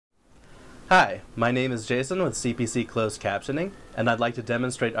Hi, my name is Jason with CPC Closed Captioning, and I'd like to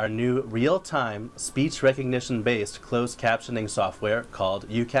demonstrate our new real-time speech recognition-based closed captioning software called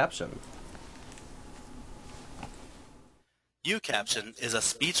YouCaption. YouCaption is a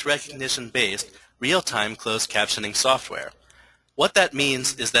speech recognition-based real-time closed captioning software. What that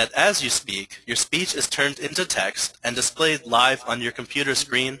means is that as you speak, your speech is turned into text and displayed live on your computer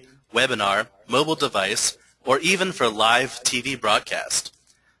screen, webinar, mobile device, or even for live TV broadcast.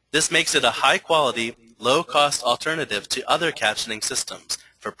 This makes it a high-quality, low-cost alternative to other captioning systems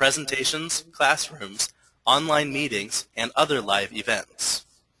for presentations, classrooms, online meetings, and other live events.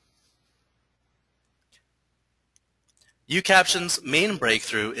 YouCaption's main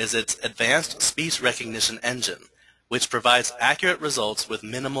breakthrough is its advanced speech recognition engine, which provides accurate results with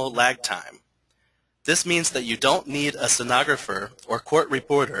minimal lag time. This means that you don't need a stenographer or court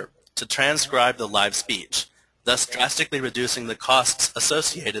reporter to transcribe the live speech, thus drastically reducing the costs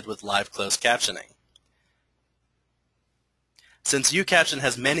associated with live closed captioning. Since YouCaption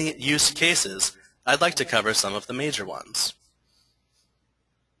has many use cases, I'd like to cover some of the major ones.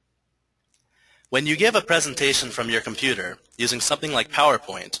 When you give a presentation from your computer using something like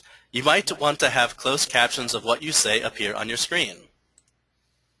PowerPoint, you might want to have closed captions of what you say appear on your screen.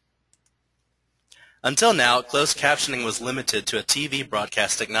 Until now, closed captioning was limited to a TV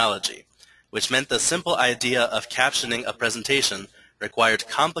broadcast technology, which meant the simple idea of captioning a presentation required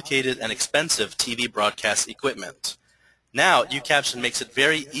complicated and expensive TV broadcast equipment. Now, YouCaption makes it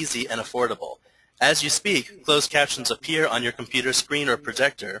very easy and affordable. As you speak, closed captions appear on your computer screen or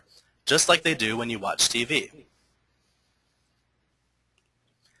projector, just like they do when you watch TV.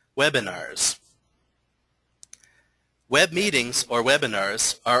 Webinars. Web meetings or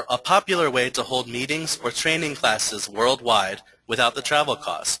webinars are a popular way to hold meetings or training classes worldwide without the travel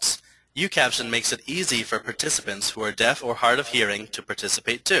costs. YouCaption makes it easy for participants who are deaf or hard of hearing to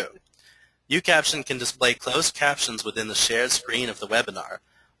participate too. YouCaption can display closed captions within the shared screen of the webinar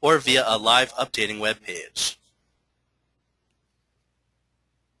or via a live updating web page.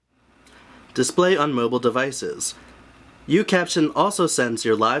 Display on mobile devices. YouCaption also sends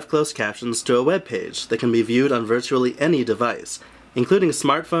your live closed captions to a web page that can be viewed on virtually any device, including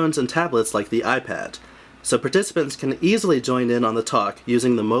smartphones and tablets like the iPad, so participants can easily join in on the talk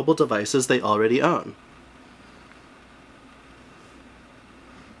using the mobile devices they already own.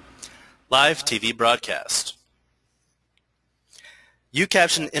 Live TV broadcast.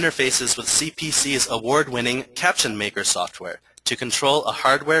 YouCaption interfaces with CPC's award-winning Caption Maker software to control a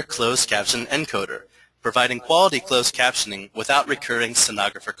hardware closed caption encoder, providing quality closed captioning without recurring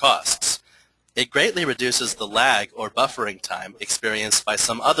stenographer costs. It greatly reduces the lag or buffering time experienced by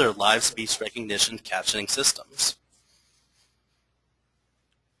some other live speech recognition captioning systems.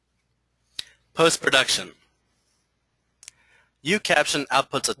 Post-production. YouCaption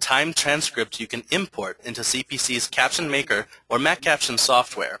outputs a timed transcript you can import into CPC's Caption Maker or YouCaption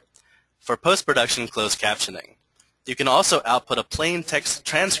software for post-production closed captioning. You can also output a plain text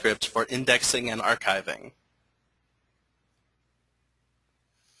transcript for indexing and archiving.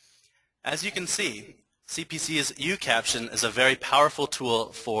 As you can see, CPC's YouCaption is a very powerful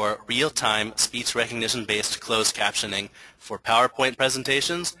tool for real-time speech recognition-based closed captioning for PowerPoint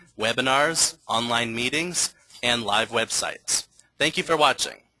presentations, webinars, online meetings, and live websites. Thank you for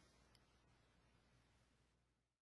watching.